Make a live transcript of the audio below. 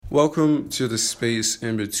Welcome to the space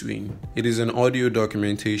in between. It is an audio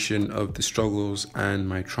documentation of the struggles and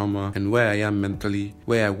my trauma and where I am mentally,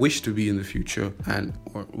 where I wish to be in the future, and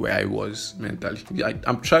or where I was mentally.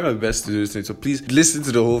 I'm trying my best to do this thing, so please listen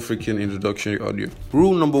to the whole freaking introductory audio.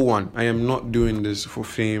 Rule number 1, I am not doing this for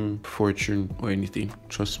fame, fortune, or anything.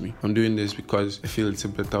 Trust me. I'm doing this because I feel it's a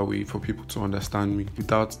better way for people to understand me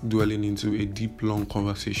without dwelling into a deep, long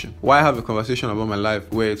conversation. Why have a conversation about my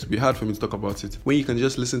life where it would be hard for me to talk about it when you can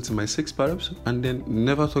just listen to my 6-part episode and then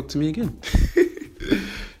never talk to me again?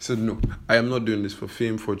 So no, I am not doing this for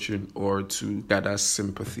fame, fortune, or to gather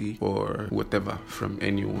sympathy or whatever from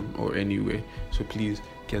anyone or anywhere. So please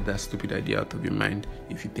get that stupid idea out of your mind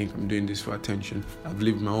if you think I'm doing this for attention. I've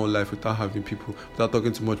lived my whole life without having people, without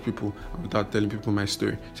talking to much people, and without telling people my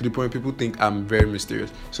story, to the point people think I'm very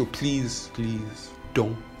mysterious. So please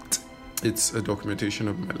don't. It's a documentation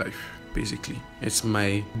of my life. Basically, it's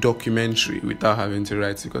my documentary without having to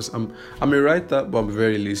write, because I'm a writer, but I'm a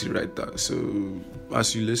very lazy writer. So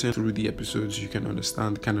as you listen through the episodes, you can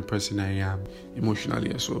understand the kind of person I am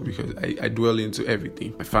emotionally as well, because I dwell into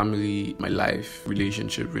everything: my family, my life,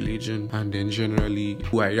 relationship, religion, and then generally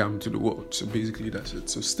who I am to the world. So basically that's it.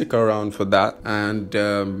 So stick around for that and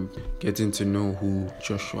getting to know who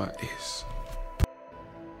Joshua is.